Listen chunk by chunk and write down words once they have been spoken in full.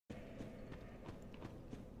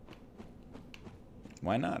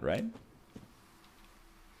Why not, right?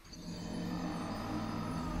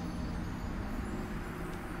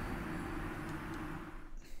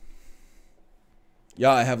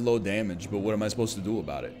 Yeah, I have low damage, but what am I supposed to do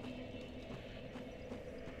about it?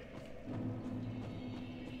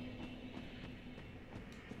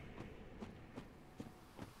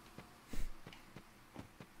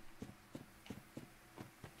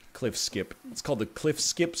 Cliff skip. It's called the cliff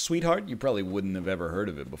skip, sweetheart. You probably wouldn't have ever heard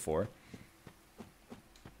of it before.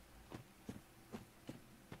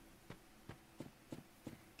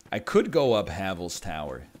 I could go up Havel's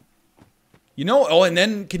Tower. You know, oh, and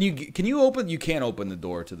then can you open? You can't open the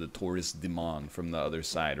door to the Taurus Demon from the other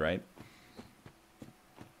side, right?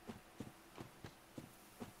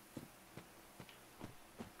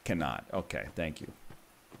 Cannot. Okay, thank you.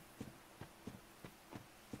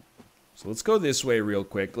 So let's go this way real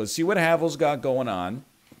quick. Let's see what Havel's got going on.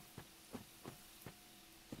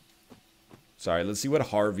 Sorry, let's see what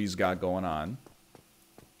Harvey's got going on.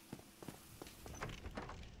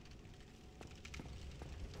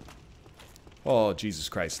 Oh, Jesus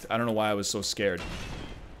Christ. I don't know why I was so scared.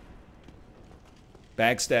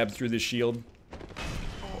 Backstab through the shield.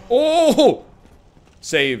 Oh!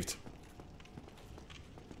 Saved.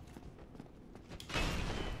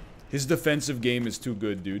 His defensive game is too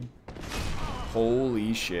good, dude.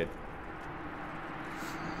 Holy shit.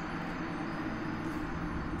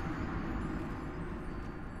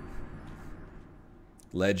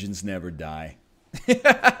 Legends never die.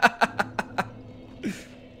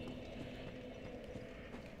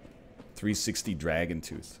 360 Dragon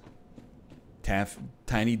Tooth.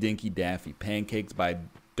 Tiny Dinky Daffy. Pancaked by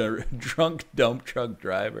drunk dump truck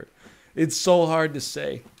driver. It's so hard to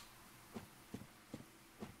say.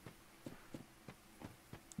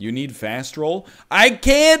 You need fast roll? I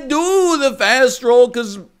can't do the fast roll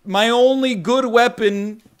because my only good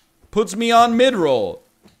weapon puts me on mid roll.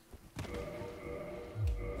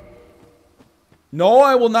 No,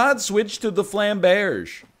 I will not switch to the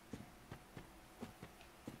flamberge.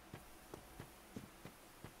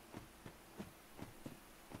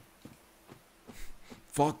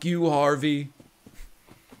 Fuck you, Harvey.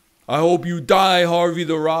 I hope you die, Harvey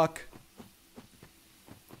the Rock.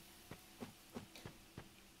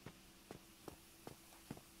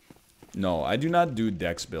 No, I do not do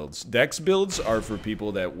dex builds. Dex builds are for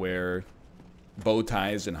people that wear bow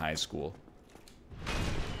ties in high school.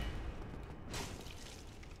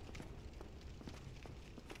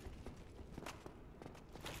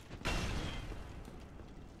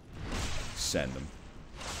 Send them.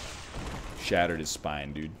 Shattered his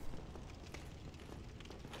spine, dude.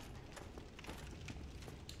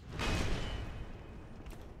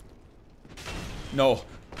 No.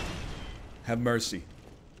 Have mercy.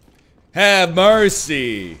 Have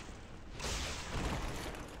mercy!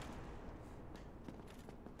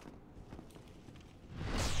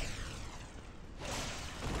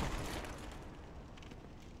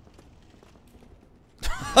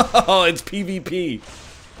 Oh, it's PvP.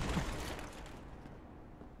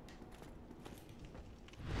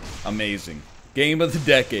 Amazing. Game of the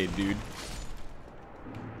decade, dude.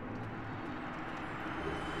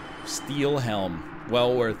 Steel helm.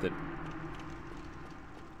 Well worth it.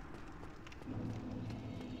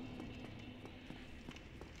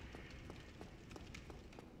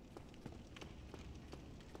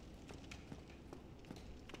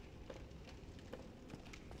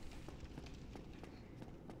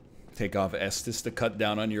 Take off Estus to cut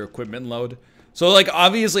down on your equipment load. So, like,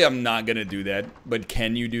 obviously I'm not gonna do that, but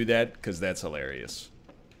can you do that? Because that's hilarious.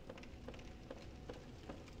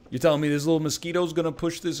 You telling me this little mosquito's gonna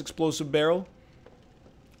push this explosive barrel?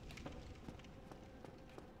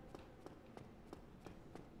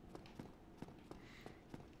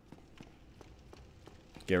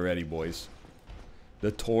 Get ready, boys.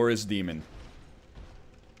 The Taurus Demon.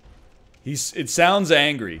 It sounds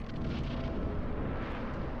angry.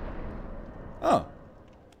 Oh.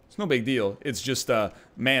 It's no big deal. It's just,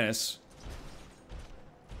 Manus.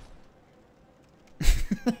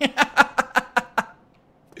 It's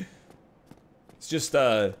just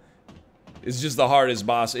the hardest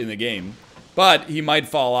boss in the game. But he might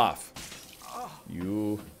fall off.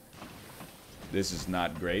 This is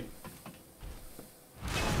not great.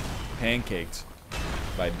 Pancaked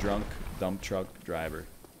by drunk dump truck driver.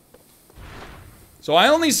 So I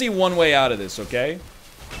only see one way out of this, okay?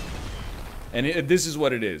 And this is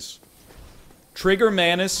what it is. Trigger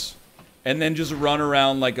Manus, and then just run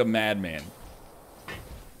around like a madman.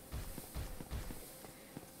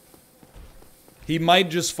 He might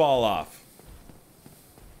just fall off.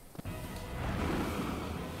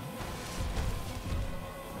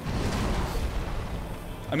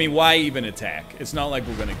 I mean, why even attack? It's not like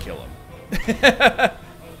we're gonna kill him.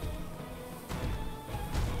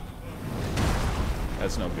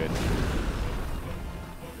 That's no good.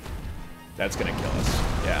 That's gonna kill us.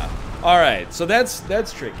 Yeah. Alright, so that's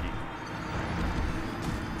tricky.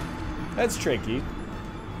 That's tricky.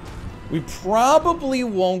 We probably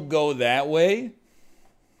won't go that way.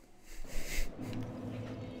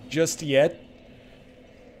 Just yet.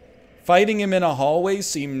 Fighting him in a hallway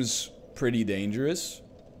seems pretty dangerous.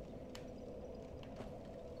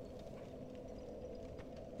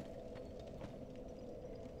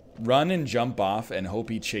 Run and jump off and hope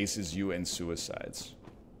he chases you and suicides.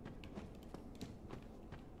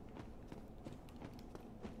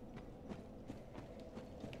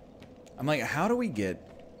 I'm like, how do we get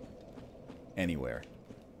anywhere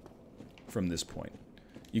from this point?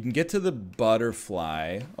 You can get to the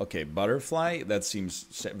butterfly. Okay, butterfly, that seems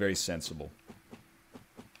very sensible.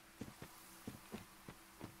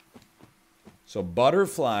 So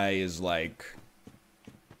butterfly is like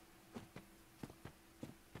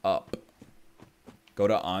up. Go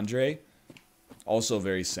to Andre. Also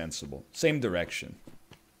very sensible. Same direction.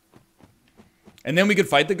 And then we could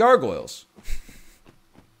fight the gargoyles.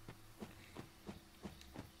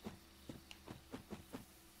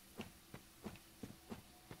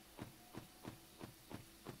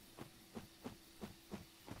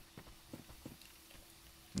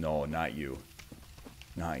 No, not you.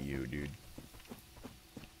 Not you, dude.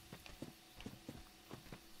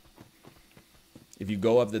 If you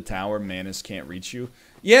go up the tower, Manus can't reach you.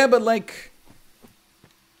 Yeah, but like...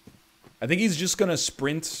 I think he's just gonna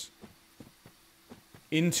sprint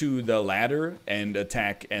into the ladder and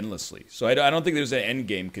attack endlessly. So I don't think there's an end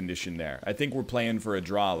game condition there. I think we're playing for a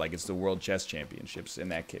draw like it's the World Chess Championships in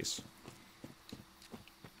that case.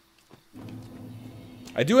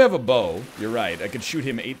 I do have a bow. You're right. I could shoot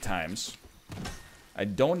him 8 times. I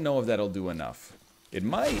don't know if that'll do enough. It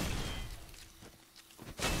might.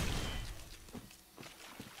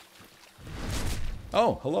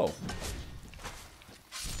 Oh, hello.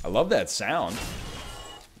 I love that sound.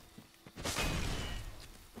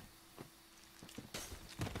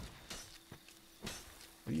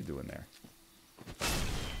 What are you doing there?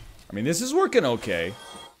 I mean, this is working okay.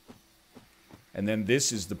 And then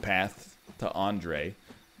this is the path to Andre.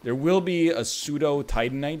 There will be a pseudo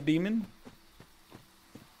Titanite demon.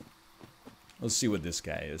 Let's see what this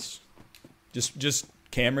guy is. Just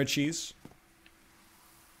camera cheese.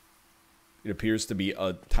 It appears to be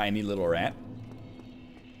a tiny little rat.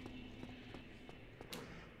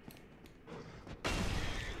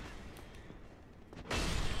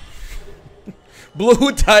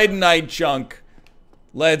 Blue Titanite chunk.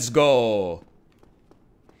 Let's go.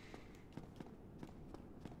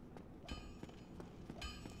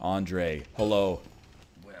 Andre, hello.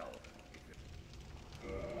 Well.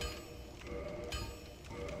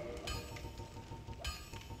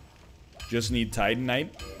 Just need Titanite.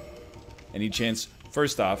 Any chance?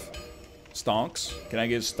 First off, stonks. Can I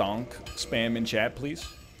get stonk spam in chat, please?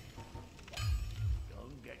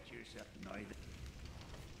 Don't get yourself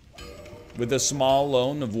With a small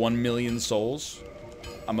loan of 1 million souls,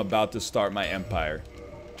 I'm about to start my empire.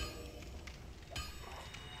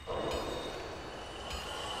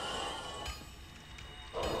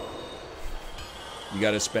 You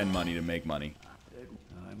gotta spend money to make money.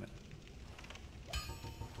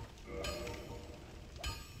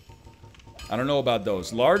 I don't know about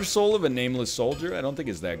those. Large soul of a nameless soldier? I don't think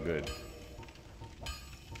it's that good.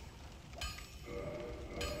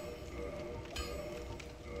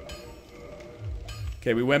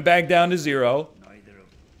 Okay, we went back down to 0.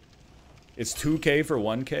 It's 2k for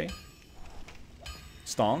 1k.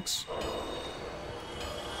 Stonks.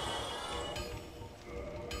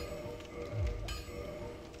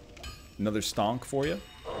 Another stonk for you.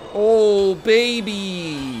 Oh,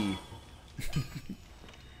 baby!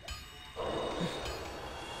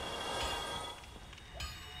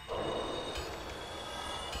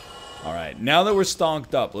 Alright, now that we're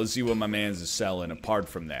stonked up, let's see what my man's is selling apart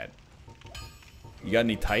from that. You got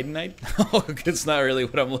any Titanite? Oh, it's not really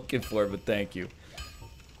what I'm looking for, but thank you.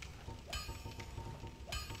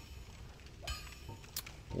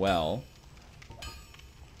 Well...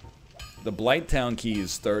 The Blighttown key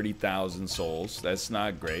is 30,000 souls. That's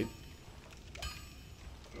not great.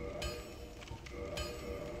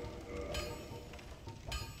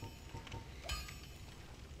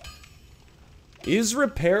 Is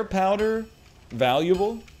repair powder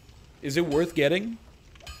valuable? Is it worth getting?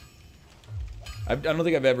 I don't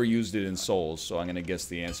think I've ever used it in Souls, so I'm gonna guess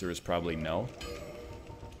the answer is probably no.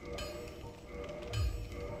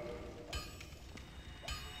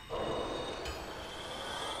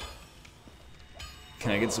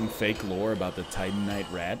 Can I get some fake lore about the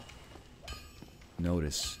Titanite rat?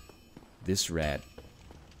 Notice, this rat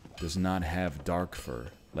does not have dark fur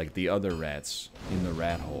like the other rats in the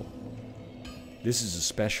rat hole. This is a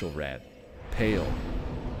special rat. Pale.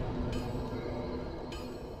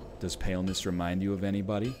 Does paleness remind you of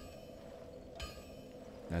anybody?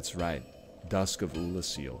 That's right. Dusk of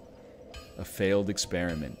Ulasil. A failed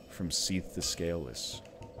experiment from Seath the Scaleless.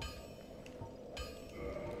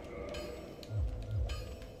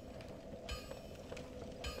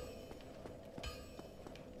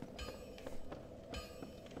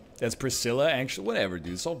 That's Priscilla, actually. Whatever,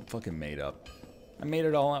 dude. It's all fucking made up. I made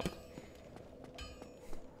it all up.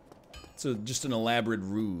 It's just an elaborate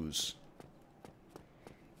ruse.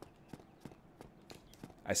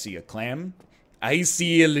 I see a clam. I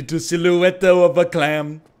see a little silhouette of a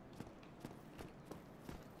clam.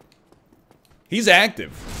 He's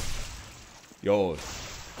active. Yo,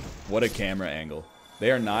 what a camera angle.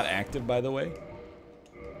 They are not active, by the way.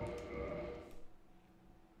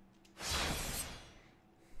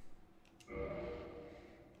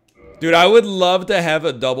 Dude, I would love to have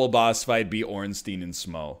a double boss fight be Ornstein and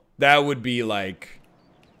Smo. That would be like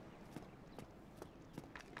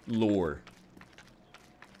lore.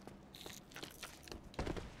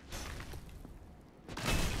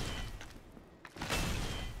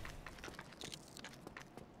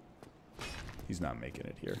 He's not making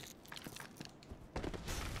it here.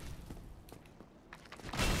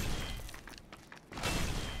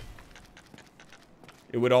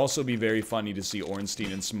 It would also be very funny to see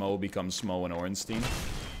Ornstein and Smo become Smo and Ornstein.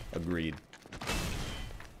 Agreed.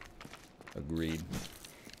 Agreed.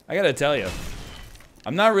 I gotta tell you,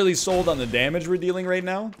 I'm not really sold on the damage we're dealing right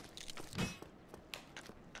now.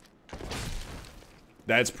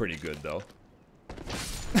 That's pretty good, though.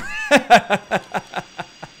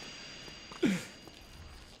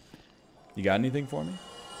 You got anything for me?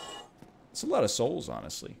 It's a lot of souls,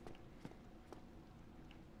 honestly.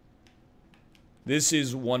 This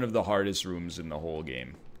is one of the hardest rooms in the whole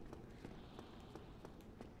game.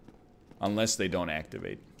 Unless they don't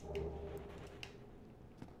activate.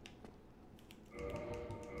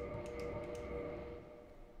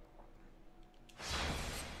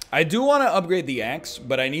 I do want to upgrade the axe,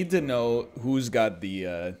 but I need to know who's got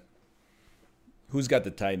the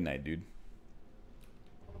Titanite, dude.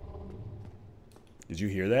 Did you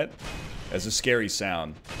hear that? That's a scary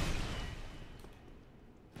sound.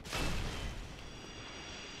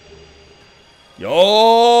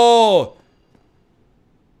 Yo!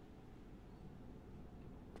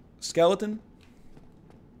 Skeleton.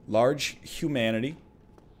 Large humanity.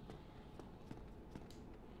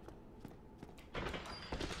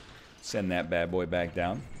 Send that bad boy back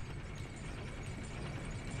down.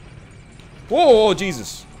 Whoa,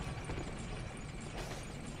 Jesus.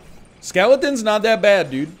 Skeleton's not that bad,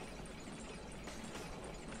 dude.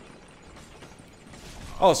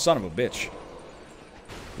 Oh, son of a bitch.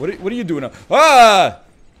 What are you doing now? Ah!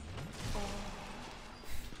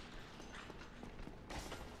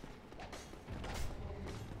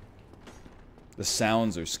 The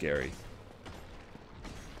sounds are scary.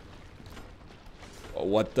 Oh,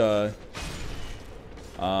 what the...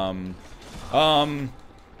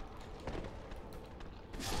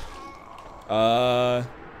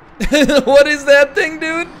 What is that thing,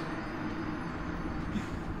 dude?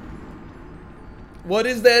 What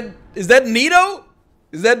is that? Is that Nito?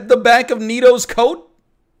 Is that the back of Nito's coat?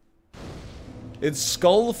 It's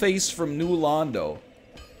Skullface from New Londo.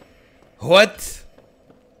 What?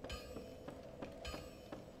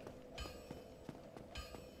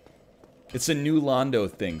 It's a New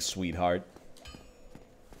Londo thing, sweetheart.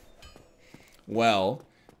 Well,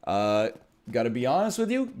 gotta be honest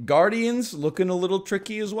with you, Guardian's looking a little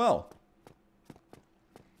tricky as well.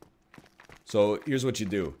 So, here's what you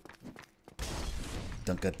do.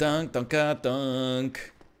 Dunk-a-dunk,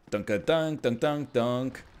 dunk-a-dunk. Dunk-a-dunk, dunk-dunk,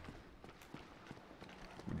 dunk.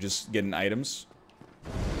 We're just getting items.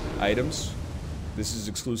 Items. This is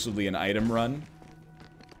exclusively an item run.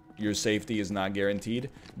 Your safety is not guaranteed.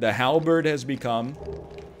 The halberd has become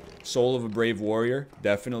Soul of a Brave Warrior.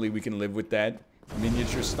 Definitely we can live with that.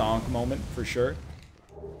 Miniature stonk moment, for sure.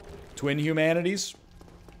 Twin humanities.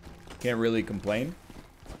 Can't really complain.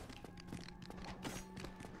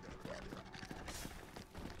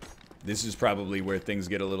 This is probably where things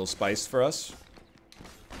get a little spiced for us.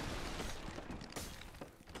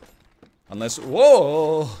 Unless...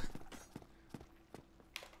 Whoa!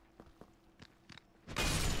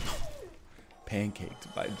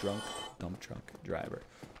 Pancaked by drunk dump truck driver.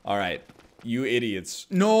 Alright. You idiots.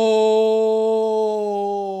 No!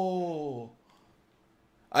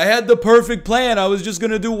 I had the perfect plan. I was just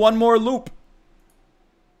gonna do one more loop.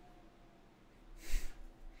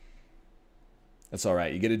 That's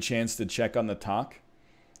alright. You get a chance to check on the talk.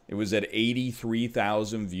 It was at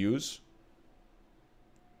 83,000 views.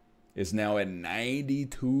 It's now at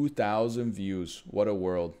 92,000 views. What a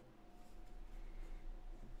world.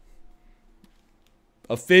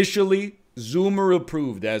 Officially Zoomer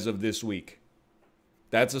approved as of this week.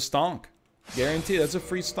 That's a stonk. Guarantee. That's a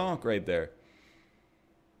free stonk right there.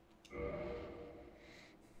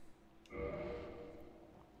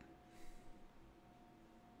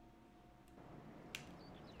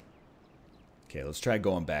 Okay, let's try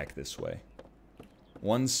going back this way.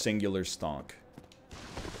 One singular stonk.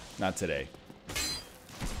 Not today.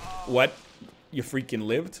 What? You freaking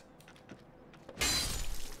lived?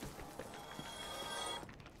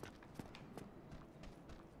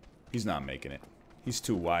 He's not making it. He's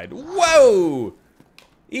too wide. Whoa!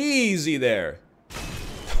 Easy there.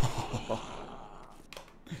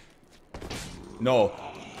 No.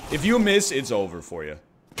 If you miss, it's over for you.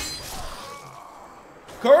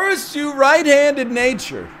 Curse you, right-handed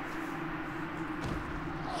nature.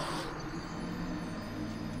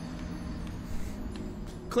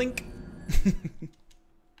 Clink.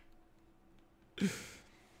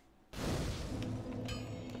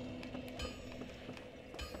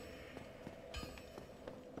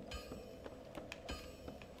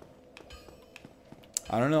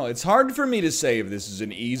 I don't know. It's hard for me to say if this is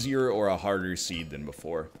an easier or a harder seed than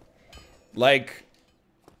before. Like,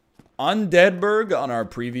 Undeadburg on our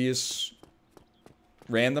previous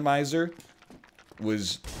randomizer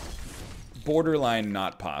was borderline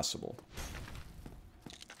not possible.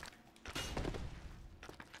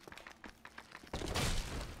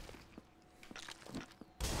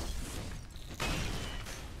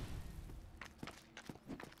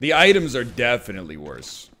 The items are definitely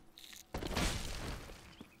worse.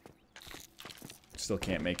 Still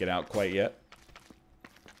can't make it out quite yet.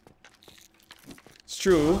 It's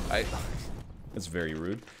true. That's very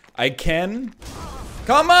rude. I can.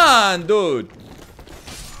 Come on, dude.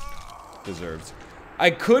 Deserved. I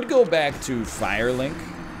could go back to Firelink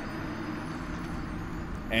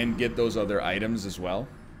and get those other items as well.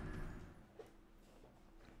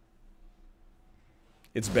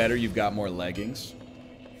 It's better. You've got more leggings.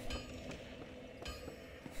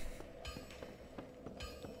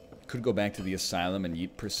 Could go back to the asylum and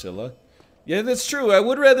eat Priscilla. Yeah, that's true. I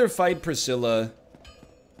would rather fight Priscilla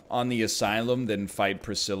on the asylum than fight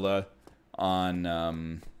Priscilla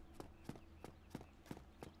on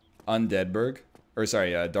Undeadburg. Or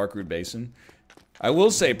sorry, Darkroot Basin. I will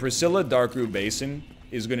say Priscilla Darkroot Basin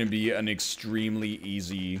is going to be an extremely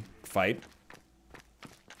easy fight.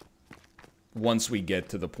 Once we get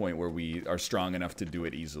to the point where we are strong enough to do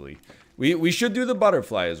it easily. We should do the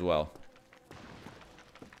butterfly as well.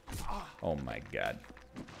 Oh my god.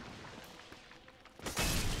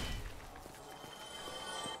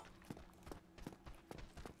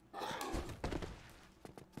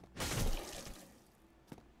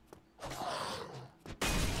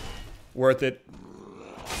 Worth it.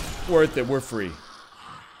 Worth it. We're free.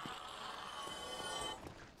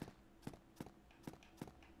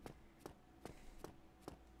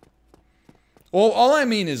 Well, all I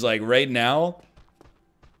mean is, like, right now,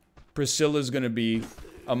 Priscilla's gonna be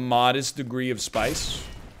a modest degree of spice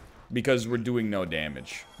because we're doing no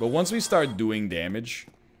damage. But once we start doing damage,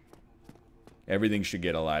 everything should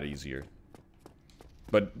get a lot easier.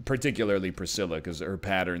 But particularly Priscilla, because her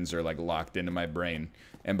patterns are like locked into my brain.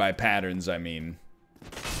 And by patterns, I mean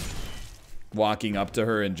walking up to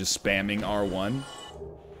her and just spamming R1.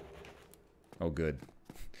 Oh, good.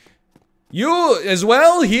 You as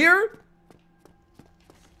well here?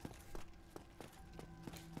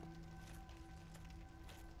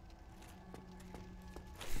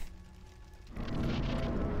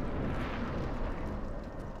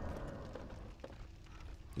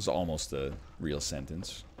 It's almost a real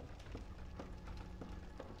sentence.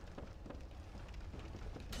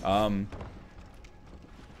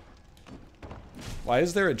 Why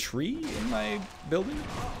is there a tree in my building?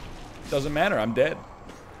 Doesn't matter, I'm dead.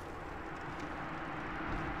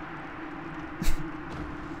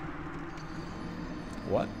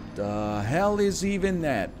 What the hell is even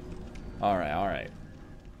that? Alright, alright.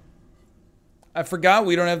 I forgot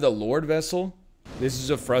we don't have the Lord Vessel. This is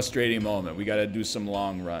a frustrating moment. We gotta do some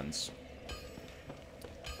long runs.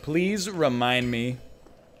 Please remind me.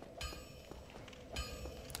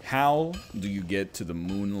 How do you get to the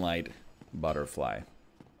Moonlight Butterfly?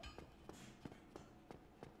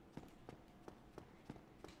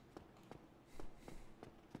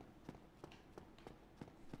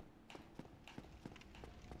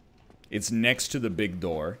 It's next to the big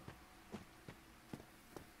door.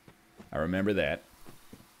 I remember that.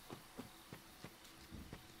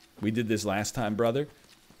 We did this last time, brother.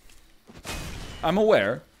 I'm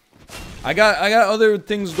aware. I got other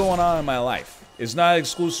things going on in my life. It's not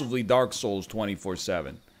exclusively Dark Souls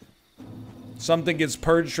 24/7. Something gets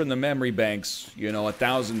purged from the memory banks, you know,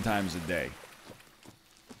 1,000 times a day.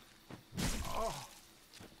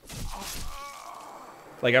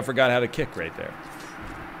 Like I forgot how to kick right there.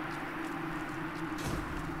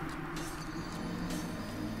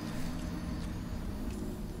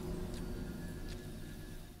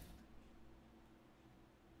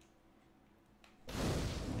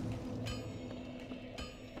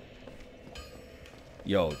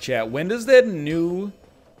 Yo, chat, when does that new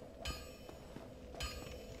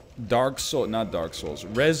Dark Souls, not Dark Souls,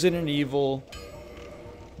 Resident Evil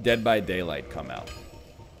Dead by Daylight come out?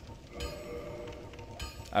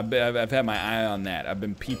 I've had my eye on that. I've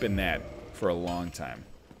been peeping that for a long time.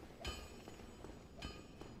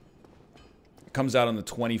 It comes out on the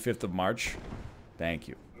 25th of March. Thank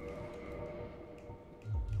you.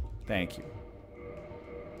 Thank you.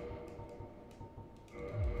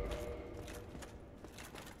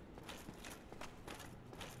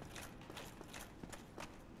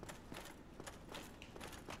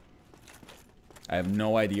 I have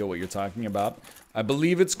no idea what you're talking about. I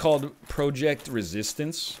believe it's called Project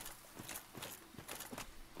Resistance.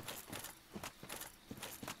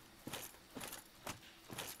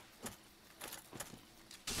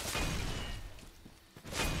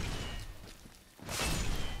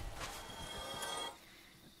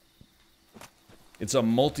 It's a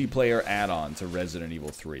multiplayer add-on to Resident Evil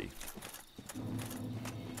 3.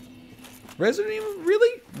 Resident Evil,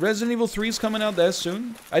 really? Resident Evil 3 is coming out that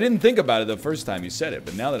soon? I didn't think about it the first time you said it,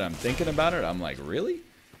 but now that I'm thinking about it, I'm like, really?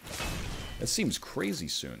 That seems crazy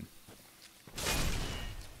soon.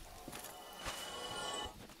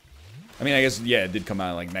 I mean, I guess, yeah, it did come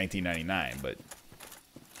out in like 1999, but...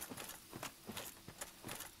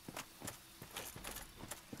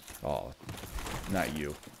 Oh, not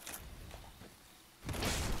you.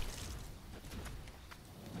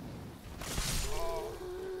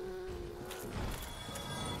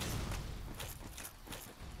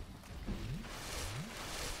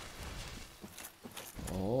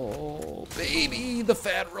 Oh, baby, the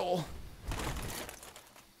fat roll.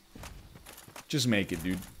 Just make it,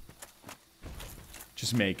 dude.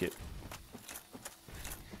 Just make it.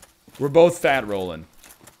 We're both fat rolling.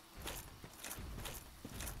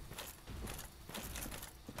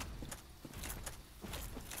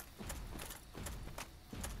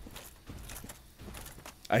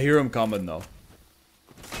 I hear him coming, though.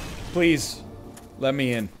 Please, let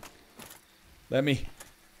me in. Let me...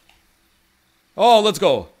 Oh, let's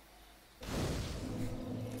go.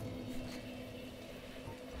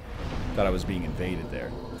 Thought I was being invaded there.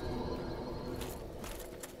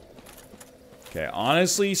 Okay,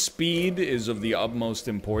 honestly, speed is of the utmost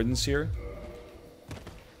importance here.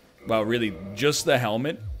 Well, really, just the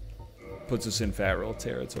helmet puts us in fat roll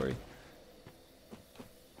territory.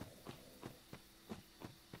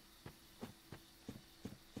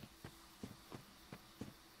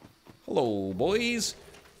 Hello, boys.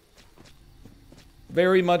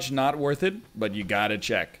 Very much not worth it, but you gotta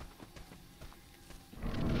check.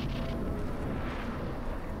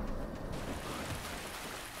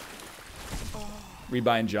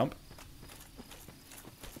 Rebind jump.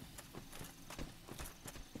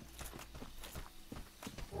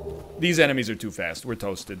 These enemies are too fast. We're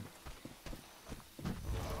toasted.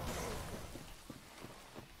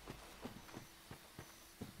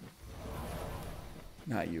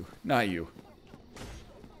 Not you. Not you.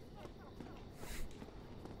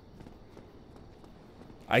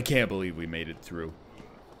 I can't believe we made it through.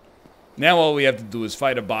 Now all we have to do is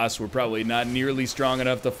fight a boss we're probably not nearly strong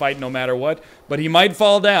enough to fight no matter what, but he might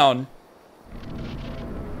fall down.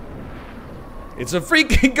 It's a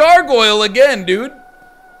freaking gargoyle again, dude.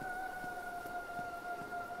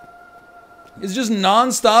 It's just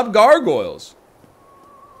non-stop gargoyles.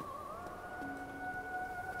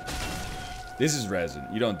 This is resin.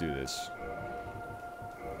 You don't do this.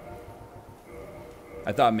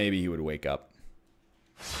 I thought maybe he would wake up.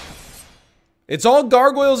 It's all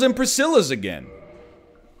gargoyles and Priscilla's again.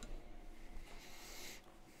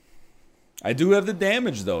 I do have the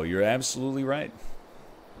damage, though. You're absolutely right.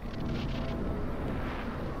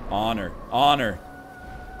 Honor. Honor.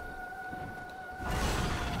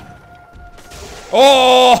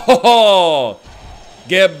 Oh!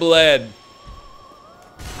 Get bled.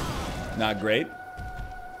 Not great.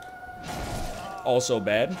 Also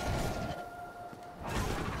bad.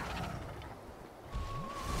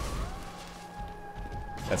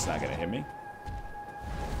 That's not gonna hit me.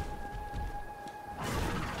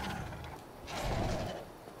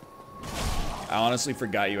 I honestly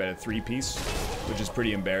forgot you had a 3-piece, which is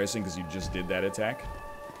pretty embarrassing because you just did that attack.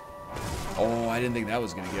 Oh, I didn't think that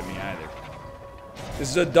was going to get me either. This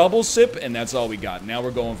is a double sip, and that's all we got. Now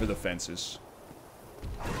we're going for the fences.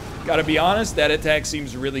 Gotta be honest, that attack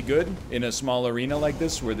seems really good in a small arena like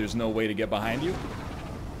this where there's no way to get behind you.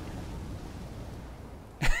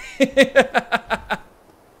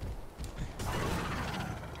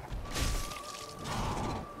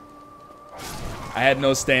 I had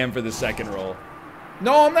no stand for the second roll.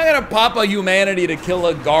 No, I'm not gonna pop a humanity to kill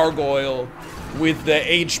a gargoyle with the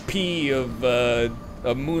HP of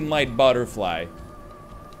a moonlight butterfly.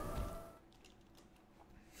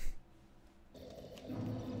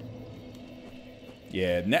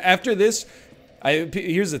 Yeah, after this,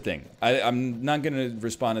 here's the thing. I'm not going to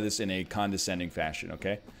respond to this in a condescending fashion,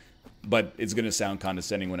 okay? But it's going to sound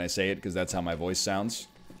condescending when I say it, because that's how my voice sounds.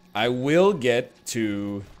 I will get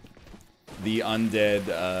to the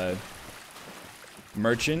undead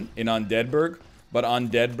merchant in Undeadburg, but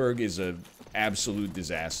Undeadburg is an absolute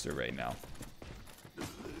disaster right now.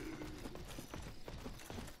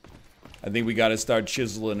 I think we got to start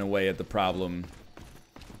chiseling away at the problem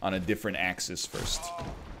on a different axis first.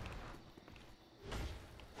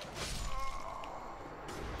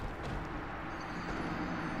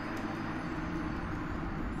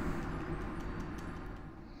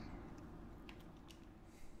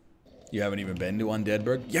 You haven't even been to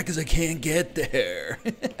Undeadburg? Yeah, because I can't get there.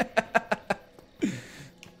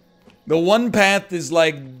 The one path is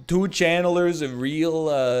like 2 channelers of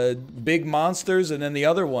real big monsters, and then the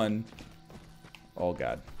other one... Oh,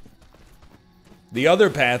 God. The other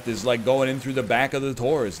path is like going in through the back of the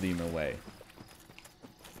Taurus Demon way.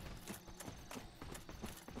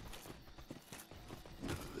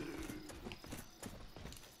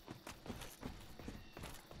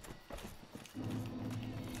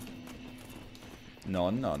 No,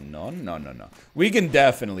 no, no, no, no, no. We can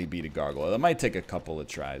definitely beat a gargoyle. That might take a couple of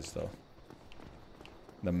tries, though.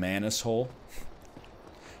 The Manus hole.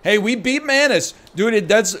 Hey, we beat Manus! Dude,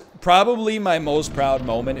 that's probably my most proud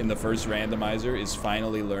moment in the first randomizer, is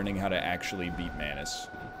finally learning how to actually beat Manus.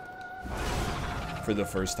 For the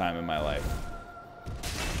first time in my life.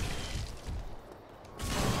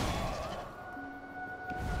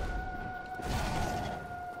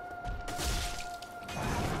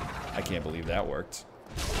 I can't believe that worked.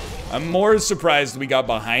 I'm more surprised we got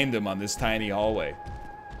behind him on this tiny hallway.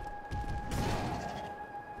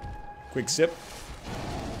 Quick sip.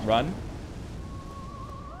 Run.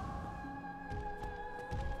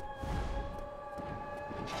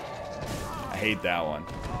 I hate that one.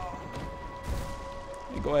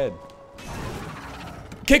 Hey, go ahead.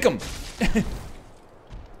 Kick him!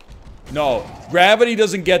 No, gravity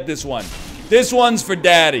doesn't get this one. This one's for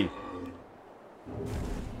daddy.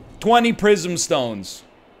 20 prism stones.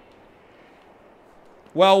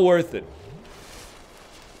 Well worth it.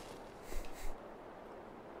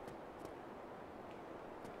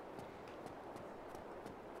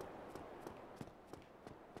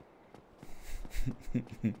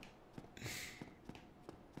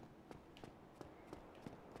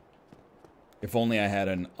 If only I had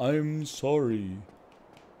an I'm sorry.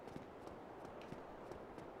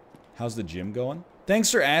 How's the gym going?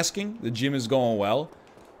 Thanks for asking. The gym is going well.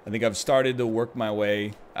 I think I've started to work my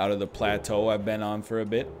way out of the plateau I've been on for a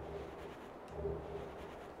bit.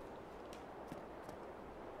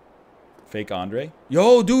 Fake Andre?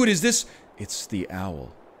 Yo, dude, is this... It's the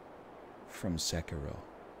owl from Sekiro.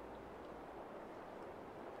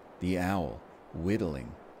 The owl,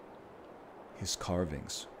 whittling his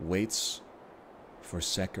carvings, waits for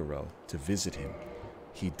Sekiro to visit him.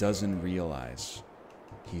 He doesn't realize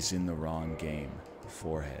he's in the wrong game.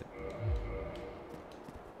 Forehead.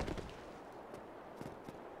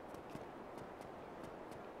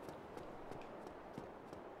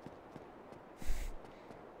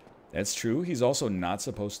 That's true. He's also not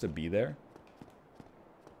supposed to be there.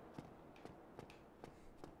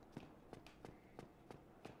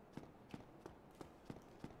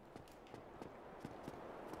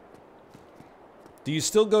 Do you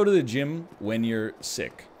still go to the gym when you're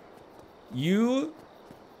sick? You,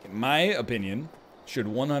 in my opinion, should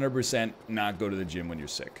 100% not go to the gym when you're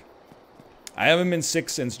sick. I haven't been sick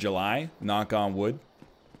since July, knock on wood.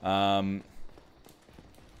 So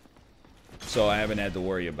I haven't had to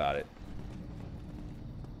worry about it.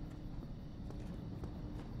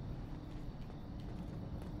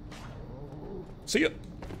 See ya.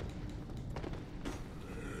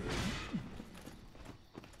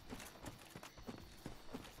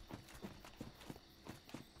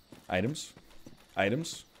 Items.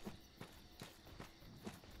 Items.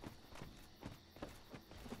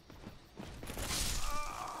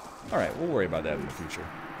 Alright, we'll worry about that in the future.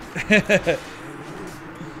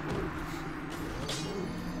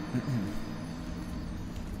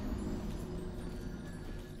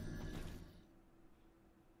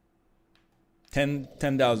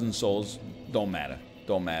 10,000 souls, don't matter.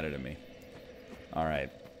 Don't matter to me. Alright.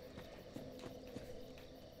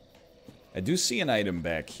 I do see an item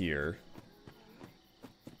back here.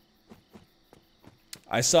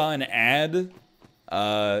 I saw an ad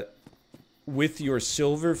with your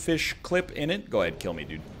silverfish clip in it. Go ahead, kill me,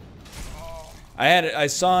 dude. I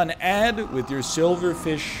saw an ad with your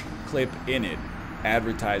silverfish clip in it,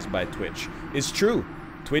 advertised by Twitch. It's true.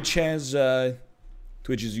 Twitch has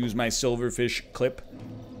used my silverfish clip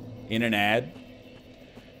in an ad.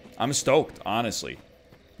 I'm stoked, honestly.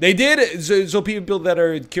 They did, so people that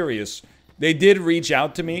are curious, they did reach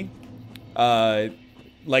out to me,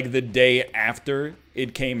 like the day after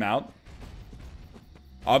it came out.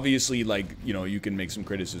 Obviously, like, you know, you can make some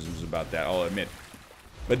criticisms about that, I'll admit.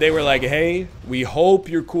 But they were like, hey, we hope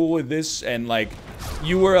you're cool with this, and like,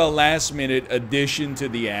 you were a last minute addition to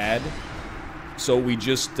the ad. So we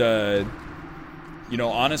just, you know,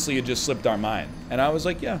 honestly, it just slipped our mind. And I was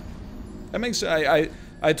like, yeah, that makes sense.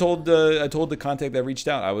 I told the contact that reached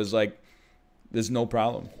out, I was like, there's no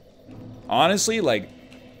problem. Honestly, like,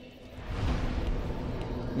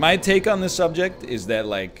 my take on this subject is that,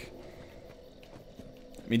 like,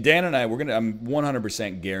 I mean, Dan and I, I'm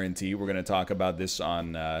 100% guarantee we're gonna talk about this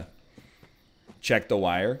on Check the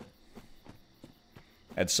Wire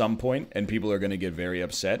at some point, and people are gonna get very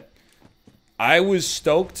upset. I was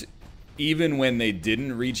stoked even when they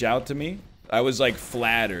didn't reach out to me. I was like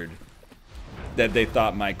flattered that they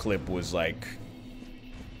thought my clip was like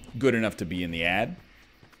good enough to be in the ad.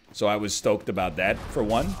 So I was stoked about that, for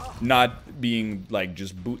one. Not being like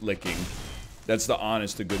just bootlicking. That's the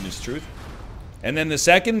honest to goodness truth. And then the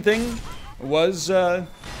second thing was, I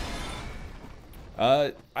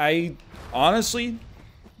honestly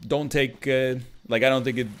don't take, like, I don't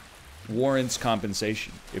think it warrants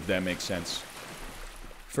compensation, if that makes sense.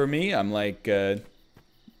 For me, I'm like, I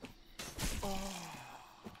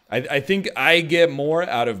think I get more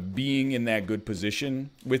out of being in that good position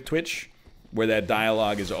with Twitch, where that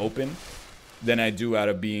dialogue is open, than I do out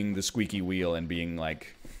of being the squeaky wheel and being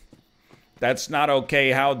like, that's not okay,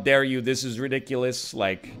 how dare you, this is ridiculous,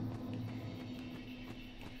 like...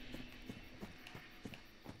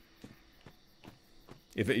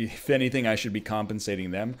 If anything, I should be compensating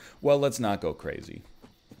them. Well, let's not go crazy.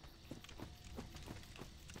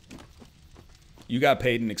 You got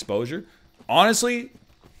paid in exposure? Honestly,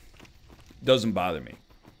 doesn't bother me.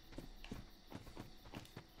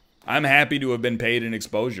 I'm happy to have been paid in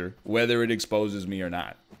exposure, whether it exposes me or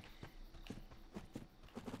not.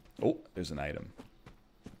 Oh, there's an item.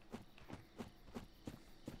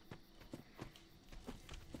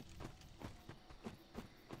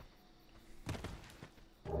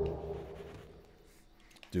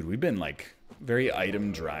 Dude, we've been, like, very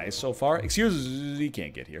item dry so far. Excuse me, he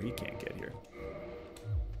can't get here. He can't get here.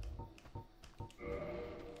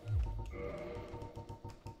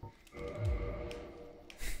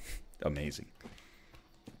 Amazing.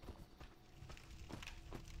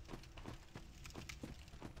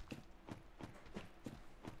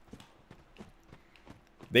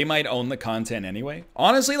 They might own the content anyway.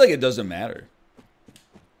 Honestly, like, it doesn't matter.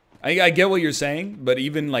 I get what you're saying, but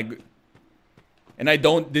even, like... And I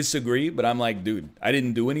don't disagree, but I'm like, dude, I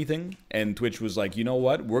didn't do anything. And Twitch was like, you know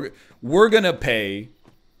what? We're gonna pay,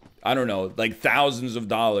 I don't know, like thousands of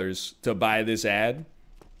dollars to buy this ad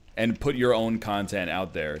and put your own content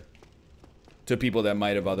out there to people that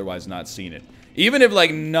might have otherwise not seen it. Even if,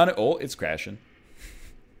 like, none... Oh, it's crashing.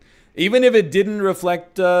 Even if it didn't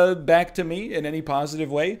reflect back to me in any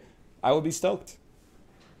positive way, I would be stoked.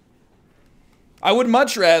 I would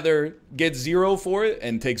much rather get 0 for it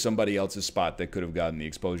and take somebody else's spot that could have gotten the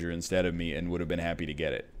exposure instead of me and would have been happy to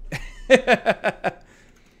get it.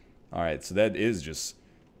 Alright, so that is just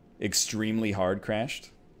extremely hard crashed.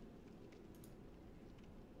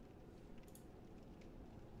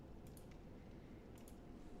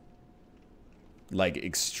 Like,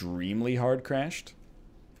 extremely hard crashed.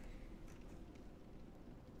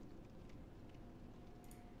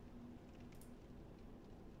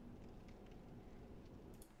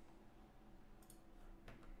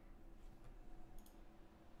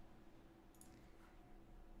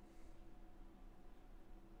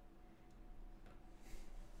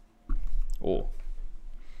 Oh.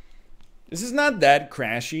 This is not that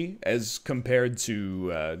crashy as compared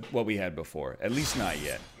to what we had before. At least not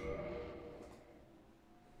yet.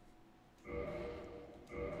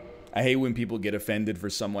 I hate when people get offended for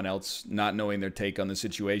someone else not knowing their take on the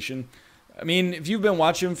situation. I mean, if you've been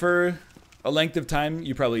watching for a length of time,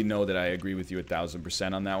 you probably know that I agree with you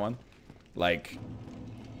 1000% on that one. Like,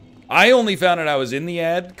 I only found out I was in the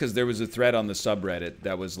ad because there was a thread on the subreddit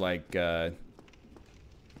that was like,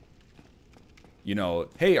 you know,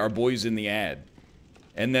 hey, our boy's in the ad.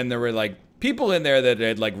 And then there were like people in there that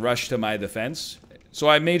had like rushed to my defense. So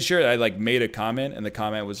I made sure I like made a comment, and the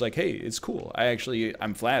comment was like, hey, it's cool.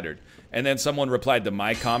 I'm flattered. And then someone replied to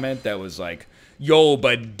my comment that was like, yo,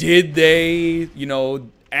 but did they, you know,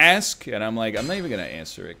 ask? And I'm like, I'm not even gonna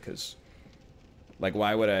answer it, because like,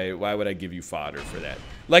 why would I give you fodder for that?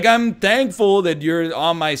 Like, I'm thankful that you're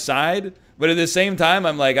on my side, but at the same time,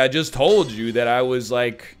 I'm like, I just told you that I was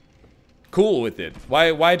like cool with it.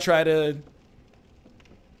 Why try to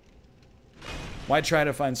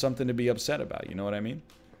find something to be upset about? You know what I mean?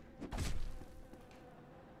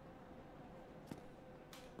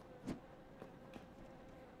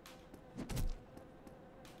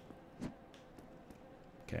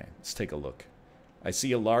 Okay, let's take a look. I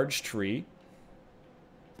see a large tree.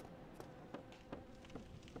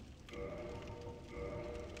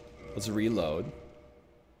 Let's reload.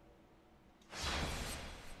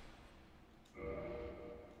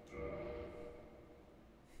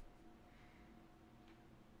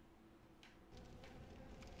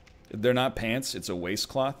 They're not pants, it's a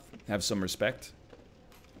waistcloth. Have some respect.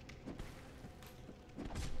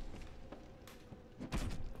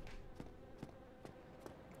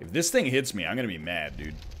 If this thing hits me, I'm gonna be mad,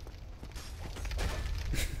 dude.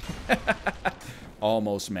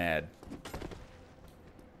 Almost mad.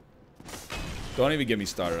 Don't even get me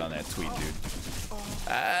started on that tweet, dude.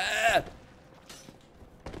 Ah!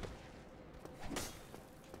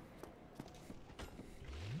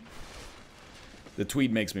 The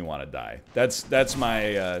tweet makes me want to die. That's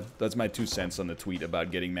my 2 cents on the tweet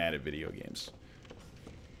about getting mad at video games.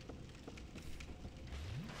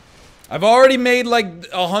 I've already made like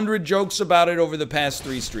 100 jokes about it over the past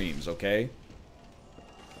 3 streams, okay?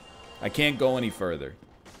 I can't go any further.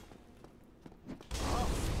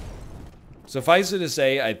 Suffice it to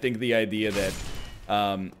say, I think the idea that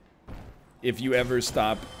if you ever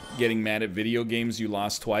stop getting mad at video games, you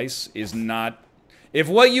lost twice is not... If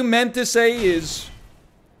what you meant to say is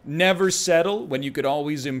never settle when you could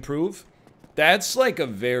always improve, that's like a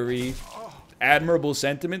very admirable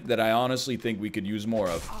sentiment that I honestly think we could use more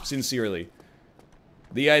of, sincerely.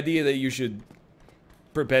 The idea that you should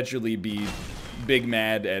perpetually be big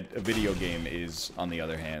mad at a video game is, on the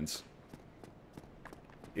other hand,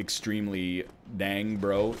 extremely dang,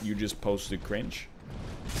 bro. You just posted cringe.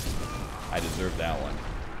 I deserve that one.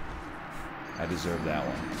 I deserve that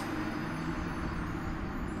one.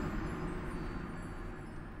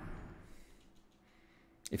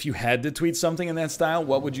 If you had to tweet something in that style,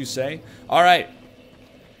 what would you say? All right.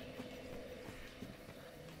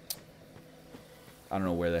 I don't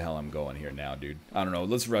know where the hell I'm going here now, dude. I don't know.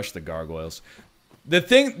 Let's rush the gargoyles.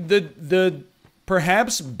 The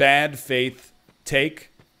perhaps bad faith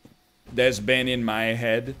take that's been in my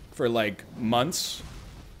head for like months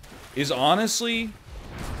is honestly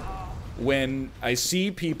when I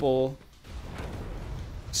see people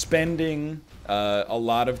spending a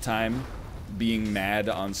lot of time being mad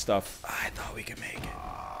on stuff. I thought we could make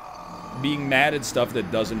it. Being mad at stuff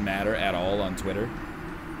that doesn't matter at all on Twitter.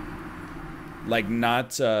 Like,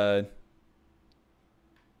 not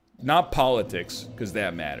politics, because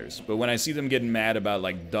that matters. But when I see them getting mad about,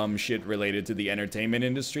 like, dumb shit related to the entertainment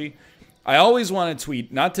industry, I always want to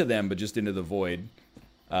tweet, not to them, but just into the void.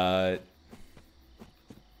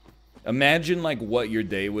 Imagine, like, what your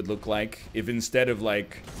day would look like if instead of,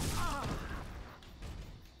 like,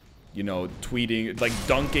 you know, tweeting, like,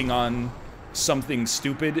 dunking on something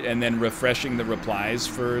stupid and then refreshing the replies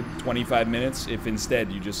for 25 minutes, if instead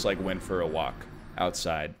you just, like, went for a walk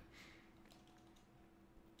outside.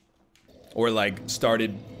 Or, like,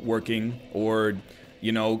 started working, or,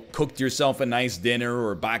 you know, cooked yourself a nice dinner,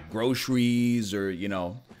 or bought groceries, or, you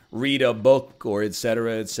know, read a book, or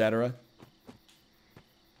etc., etc.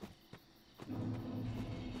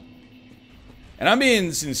 And I'm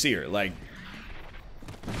being sincere, like,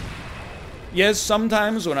 yes,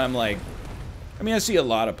 sometimes when I'm like, I mean, I see a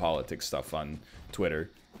lot of politics stuff on Twitter,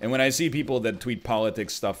 and when I see people that tweet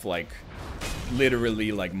politics stuff, like,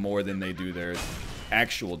 literally, like, more than they do their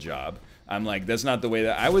actual job, I'm like, that's not the way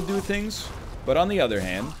that I would do things. But on the other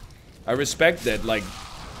hand, I respect that, like,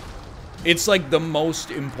 it's, like, the most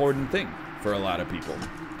important thing for a lot of people.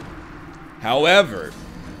 However,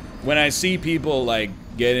 when I see people, like,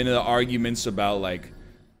 get into arguments about, like,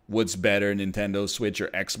 what's better, Nintendo Switch or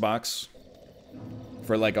Xbox,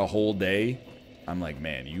 for like a whole day, I'm like,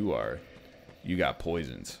 man, you got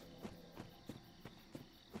poisoned.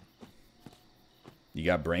 You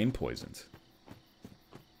got brain poisoned.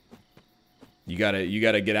 You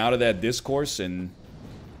gotta get out of that discourse and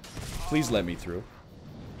please let me through.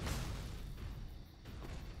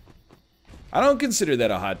 I don't consider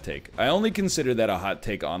that a hot take. I only consider that a hot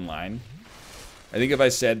take online. I think if I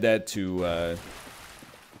said that to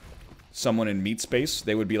someone in meat space,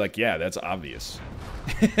 they would be like, yeah, that's obvious.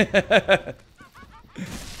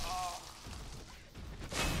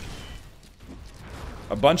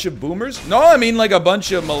 A bunch of boomers? No, I mean like a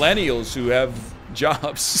bunch of millennials who have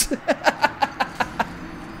jobs.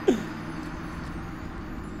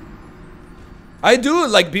 I do,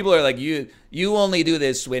 like, people are like, you only do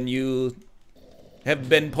this when you have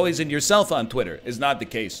been poisoned yourself on Twitter. It's not the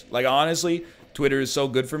case. Like, honestly, Twitter is so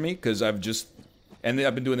good for me because I've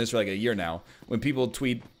been doing this for like a year now. When people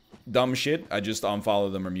tweet dumb shit, I just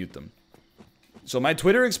unfollow them or mute them. So my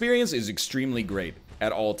Twitter experience is extremely great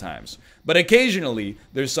at all times. But occasionally,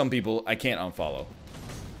 there's some people I can't unfollow.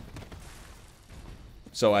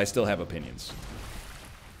 So I still have opinions.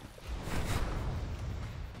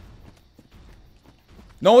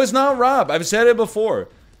 No, it's not Rob. I've said it before.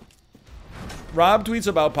 Rob tweets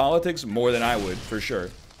about politics more than I would, for sure.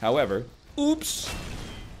 However, oops.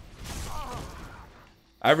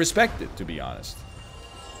 I respect it, to be honest.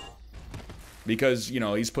 Because, you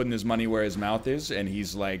know, he's putting his money where his mouth is, and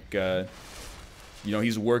he's like, you know,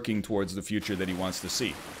 he's working towards the future that he wants to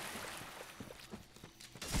see.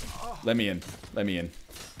 Let me in. Let me in.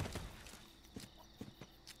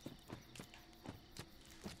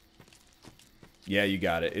 Yeah, you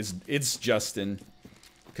got it. It's Justin.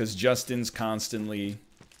 Because Justin's constantly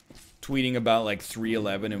tweeting about like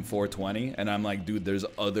 311 and 420. And I'm like, dude, there's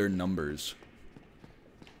other numbers.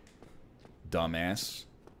 Dumbass.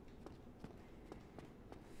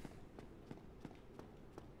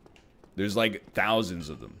 There's like thousands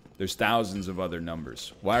of them. There's thousands of other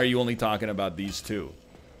numbers. Why are you only talking about these two?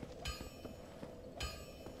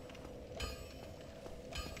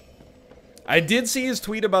 I did see his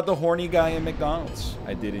tweet about the horny guy in McDonald's.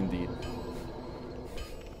 I did indeed.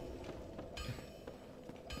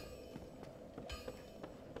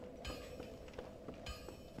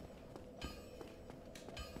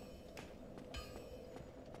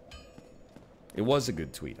 It was a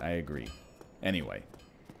good tweet, I agree. Anyway.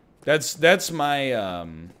 That's my,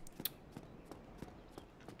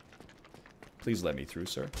 Please let me through,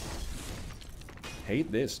 sir.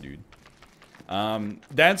 Hate this, dude.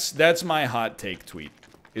 That's my hot take tweet.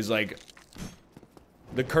 Is like,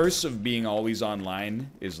 the curse of being always online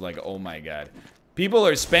is like, oh my god. People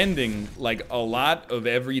are spending, like, a lot of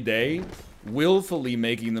every day willfully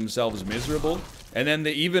making themselves miserable. And then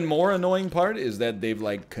the even more annoying part is that they've,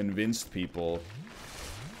 like, convinced people,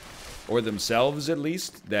 or themselves at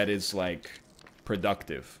least, that it's, like,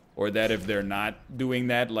 productive. Or that if they're not doing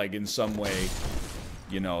that, like, in some way,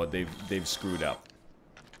 you know, they've screwed up.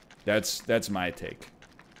 That's my take.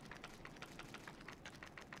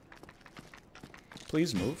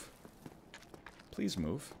 Please move. Please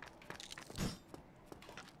move.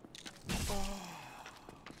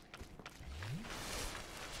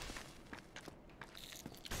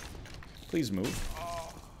 Please move.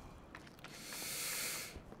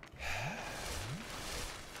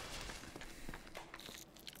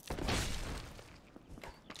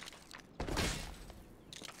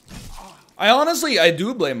 I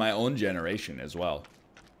do blame my own generation as well.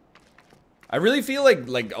 I really feel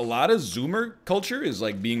like a lot of Zoomer culture is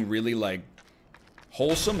like being really like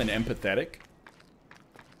wholesome and empathetic.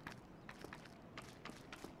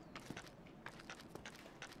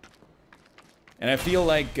 And I feel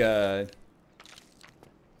like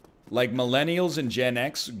millennials and Gen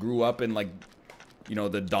X grew up in like, you know,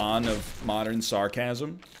 the dawn of modern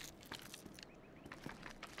sarcasm.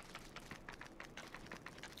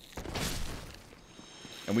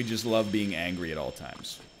 And we just love being angry at all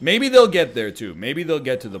times. Maybe they'll get there too. Maybe they'll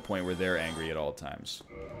get to the point where they're angry at all times.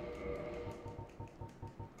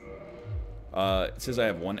 It says I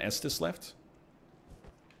have one Estus left.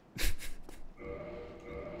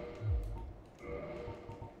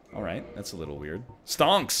 Alright, that's a little weird.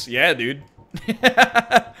 Stonks! Yeah, dude.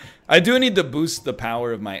 I do need to boost the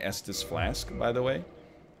power of my Estus flask, by the way.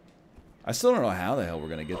 I still don't know how the hell we're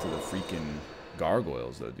gonna get to the freaking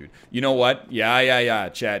gargoyles, though, dude. You know what? Yeah,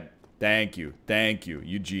 chat. Thank you. Thank you.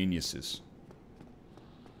 You geniuses.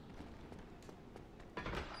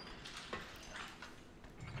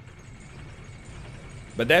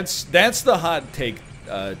 But that's the hot take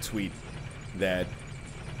tweet that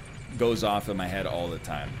goes off in my head all the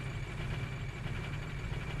time.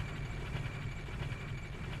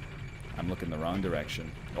 I'm looking the wrong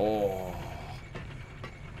direction. Oh.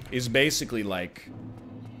 Is basically like,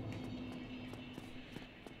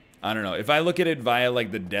 I don't know. If I look at it via,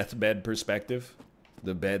 like, the deathbed perspective,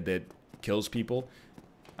 the bed that kills people,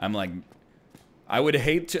 I'm like, I would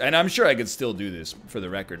hate to, and I'm sure I could still do this for the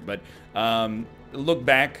record, but look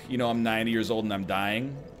back, you know, I'm 90 years old and I'm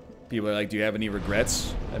dying. People are like, do you have any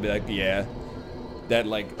regrets? I'd be like, yeah. That,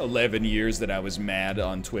 like, 11 years that I was mad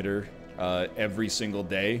on Twitter every single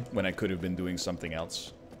day when I could have been doing something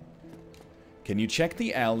else. Can you check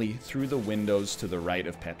the alley through the windows to the right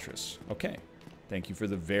of Petrus? Okay. Thank you for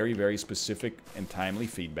the very, very specific and timely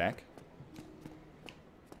feedback.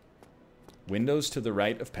 Windows to the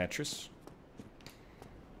right of Petrus.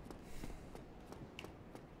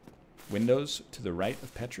 Windows to the right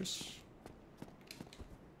of Petrus.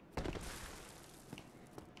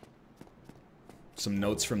 Some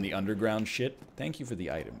notes from the underground shit. Thank you for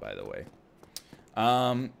the item, by the way.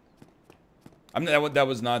 That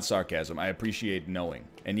was not sarcasm. I appreciate knowing.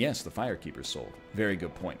 And yes, the Firekeeper's soul. Very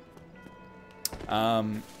good point.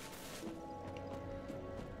 So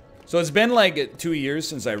it's been like 2 years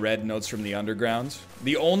since I read Notes from the Underground.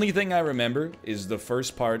 The only thing I remember is the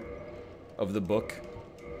first part of the book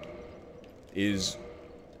is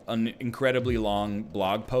an incredibly long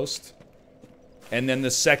blog post. And then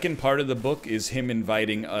the second part of the book is him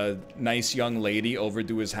inviting a nice young lady over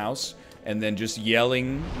to his house and then just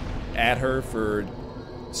yelling at her for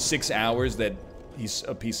 6 hours that he's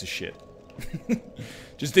a piece of shit.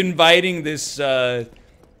 Just inviting this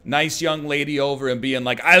nice young lady over and being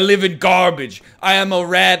like, I live in garbage. I am a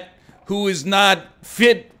rat who is not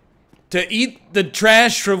fit to eat the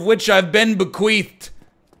trash from which I've been bequeathed.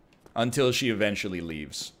 Until she eventually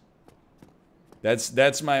leaves.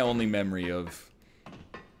 That's my only memory of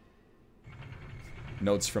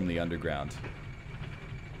Notes from the Underground.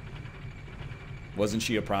 Wasn't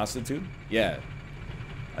she a prostitute? Yeah.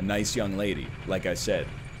 A nice young lady, like I said.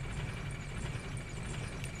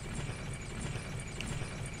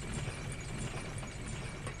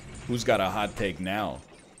 Who's got a hot take now?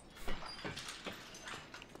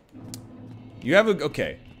 You have a...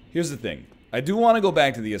 Okay, here's the thing. I do want to go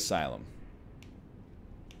back to the asylum.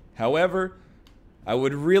 However, I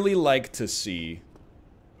would really like to see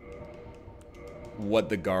what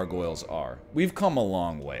the gargoyles are. We've come a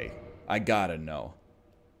long way. I gotta know.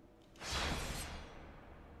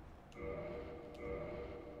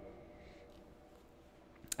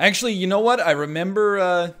 Actually, you know what? I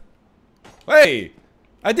remember, Hey!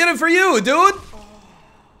 I did it for you, dude!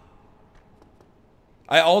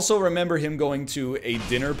 I also remember him going to a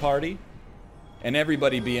dinner party. And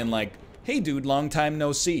everybody being like, hey dude, long time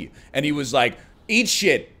no see. And he was like, eat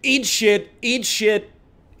shit, eat shit, eat shit,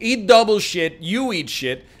 eat double shit, you eat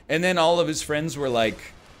shit. And then all of his friends were like,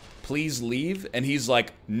 please leave. And he's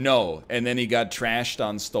like, no. And then he got trashed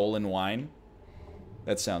on stolen wine.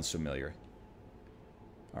 That sounds familiar.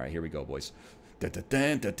 All right, here we go, boys. Do do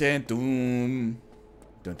do do do do do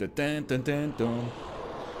do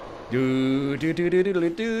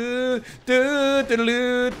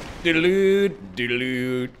do do do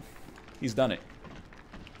do. He's done it.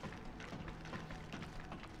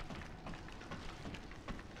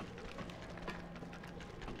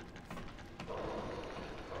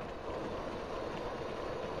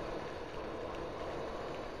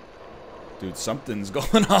 Dude, something's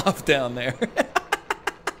going off down there.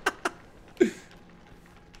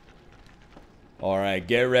 All right,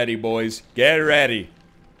 get ready, boys. Get ready.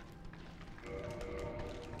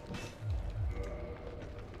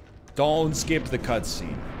 Don't skip the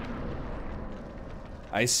cutscene.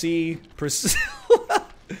 I see Priscilla.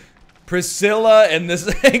 Priscilla and the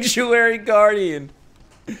Sanctuary Guardian.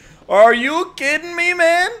 Are you kidding me,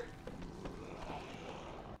 man?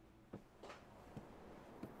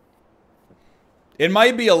 It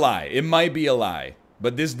might be a lie. It might be a lie.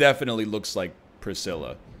 But this definitely looks like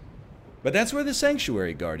Priscilla. But that's where the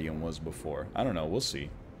Sanctuary Guardian was before. I don't know. We'll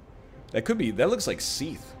see. That could be... That looks like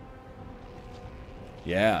Seath.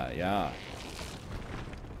 Yeah, yeah.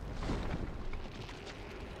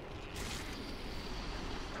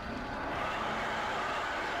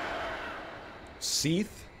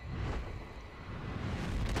 Seath?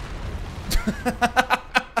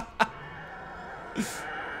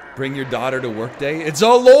 Bring your daughter to work day? It's a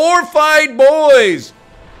lore fight, boys!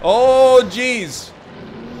 Oh, jeez.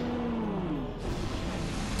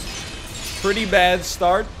 Pretty bad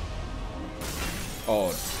start. Oh,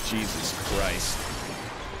 Jesus Christ.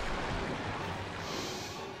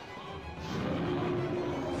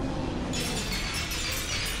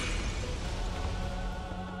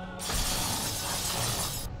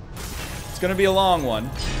 It's gonna be a long one.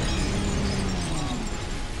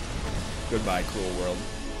 Goodbye, cruel world.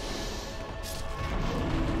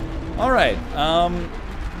 Alright,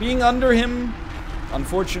 being under him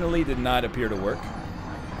unfortunately did not appear to work.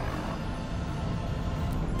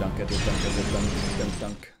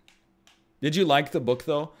 Dunk. Did you like the book,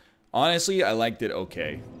 though? Honestly, I liked it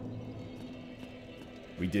okay.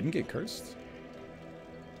 We didn't get cursed?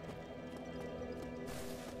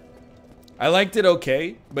 I liked it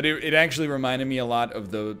okay, but it actually reminded me a lot of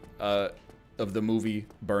the movie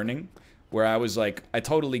Burning, where I was like, I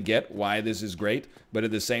totally get why this is great, but at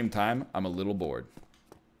the same time, I'm a little bored.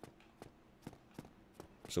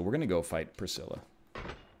 So we're gonna go fight Priscilla.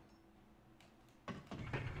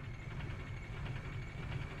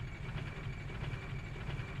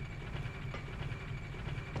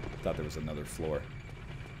 Thought there was another floor.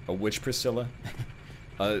 A witch Priscilla?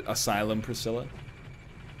 Asylum Priscilla?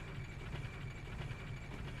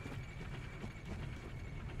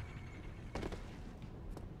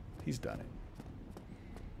 He's done it.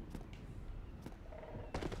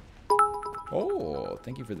 Oh,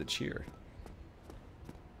 thank you for the cheer.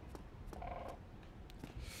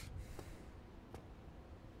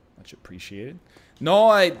 Much appreciated. No,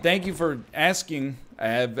 I thank you for asking. I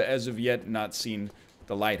have, as of yet, not seen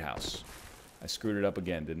The Lighthouse. I screwed it up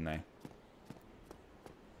again, didn't I?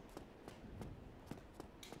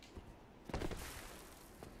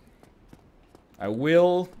 I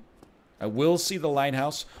will see The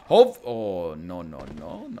Lighthouse. Oh, no.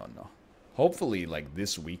 Hopefully, like,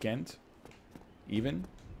 this weekend, even,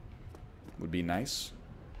 would be nice.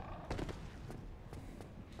 I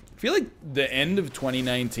feel like the end of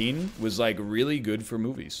 2019 was, like, really good for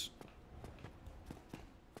movies.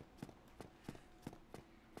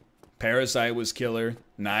 Parasite was killer.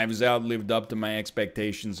 Knives Out lived up to my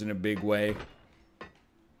expectations in a big way.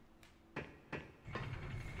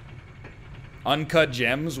 Uncut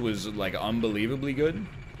Gems was, like, unbelievably good.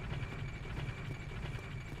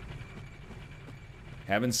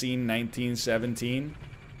 Haven't seen 1917.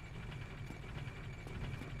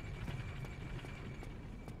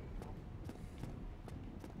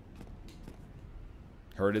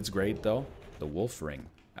 Heard it's great, though. The Wolf Ring.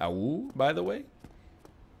 Ow, by the way.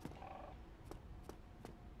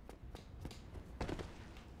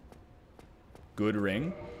 Good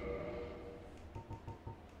ring.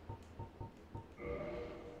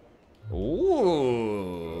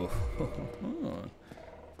 Ooh.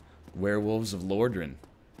 Werewolves of Lordran.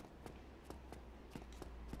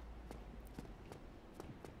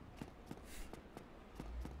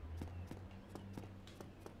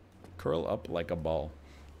 Curl up like a ball.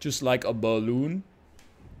 Just like a balloon.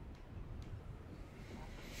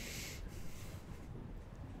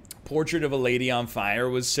 Portrait of a Lady on Fire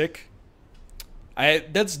was sick.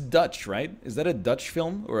 That's Dutch, right? Is that a Dutch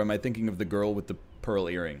film? Or am I thinking of the girl with the pearl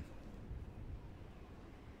earring?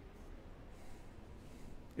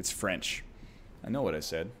 It's French. I know what I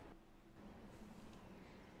said.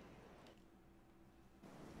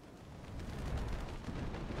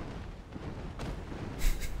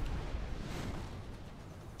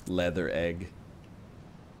 Leather egg.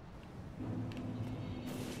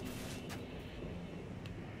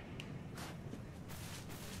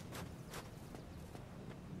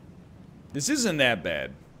 This isn't that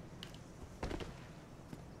bad.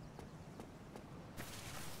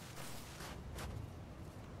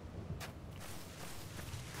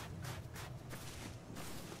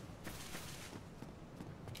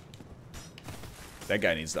 That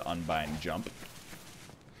guy needs to unbind jump.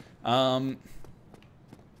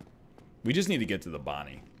 We just need to get to the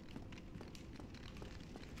Bonnie.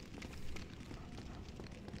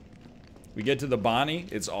 We get to the Bonnie,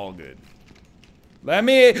 it's all good. Let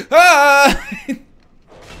me... Ah!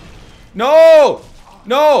 No!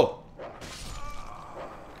 No!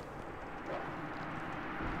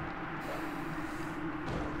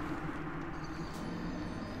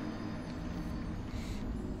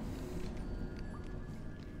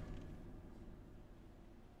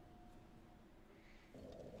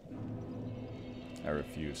 I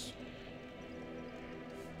refuse.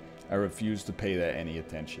 I refuse to pay that any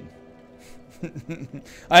attention.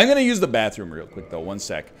 I'm gonna use the bathroom real quick though, one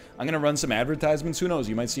sec. I'm gonna run some advertisements. Who knows,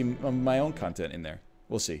 you might see my own content in there.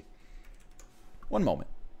 We'll see. One moment.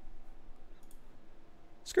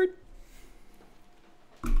 Skirt.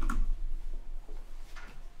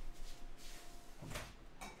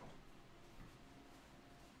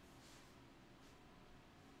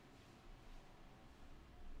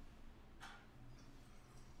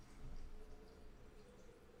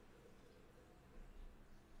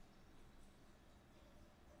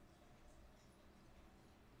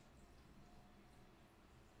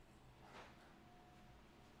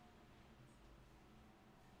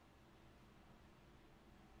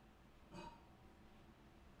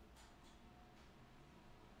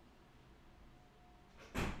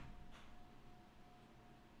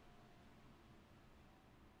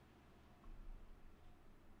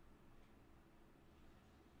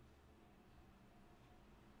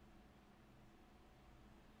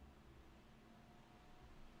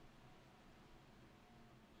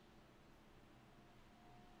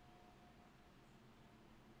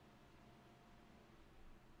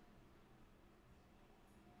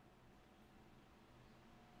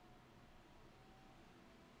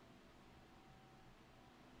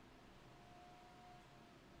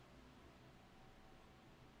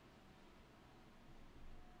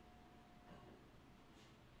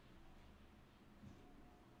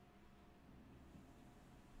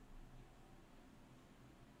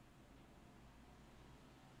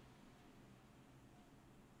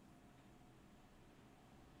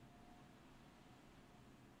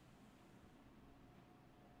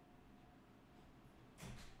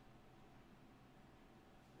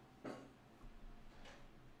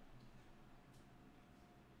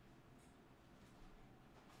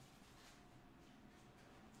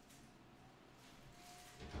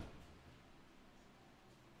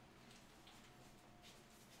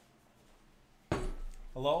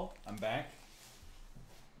 Hello, I'm back.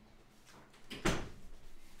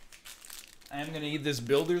 I am gonna eat this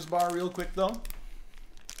Builder's bar real quick though.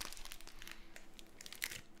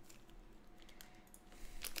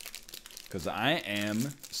 Because I am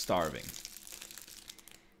starving.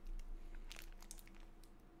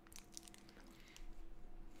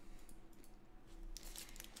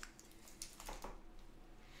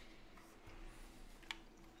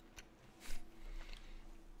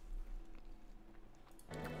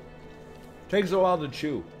 Takes a while to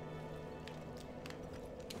chew.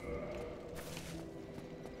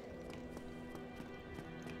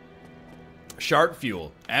 Shark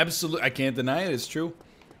fuel. Absolutely. I can't deny it. It's true.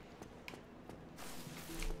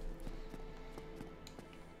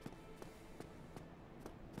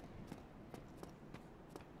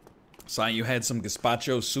 So you had some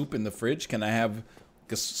gazpacho soup in the fridge. Can I have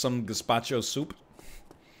some gazpacho soup?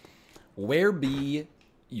 Where be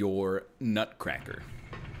your nutcracker?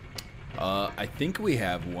 I think we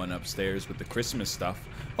have one upstairs with the Christmas stuff.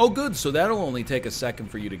 Oh, good. So that'll only take a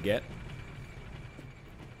second for you to get.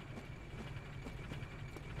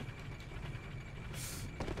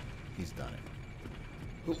 He's done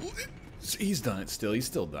it. He's done it still. He's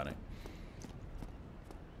still done it.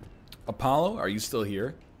 Apollo, are you still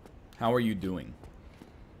here? How are you doing?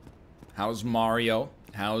 How's Mario?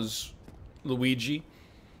 How's Luigi?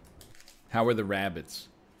 How are the rabbits?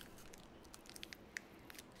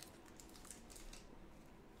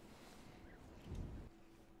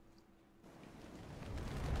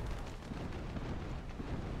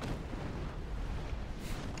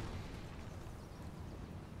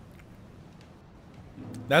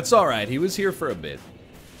 That's all right. He was here for a bit.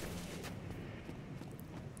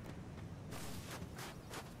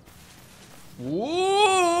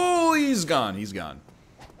 Whoa! He's gone. He's gone.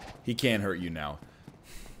 He can't hurt you now.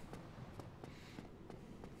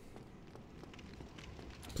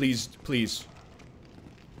 Please, please.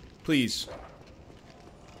 Please.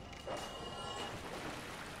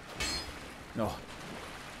 No.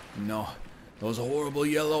 No. Those horrible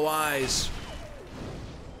yellow eyes.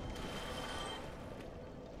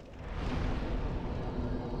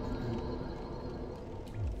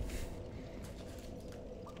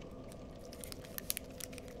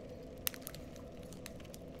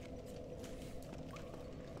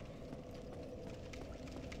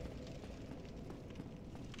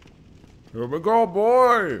 Here we go,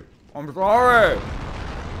 boy. I'm sorry.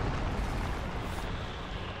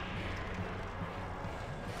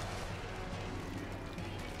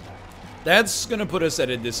 That's gonna put us at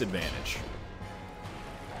a disadvantage.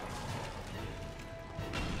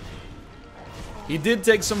 He did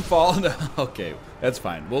take some fall. Okay, that's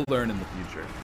fine. We'll learn in the future.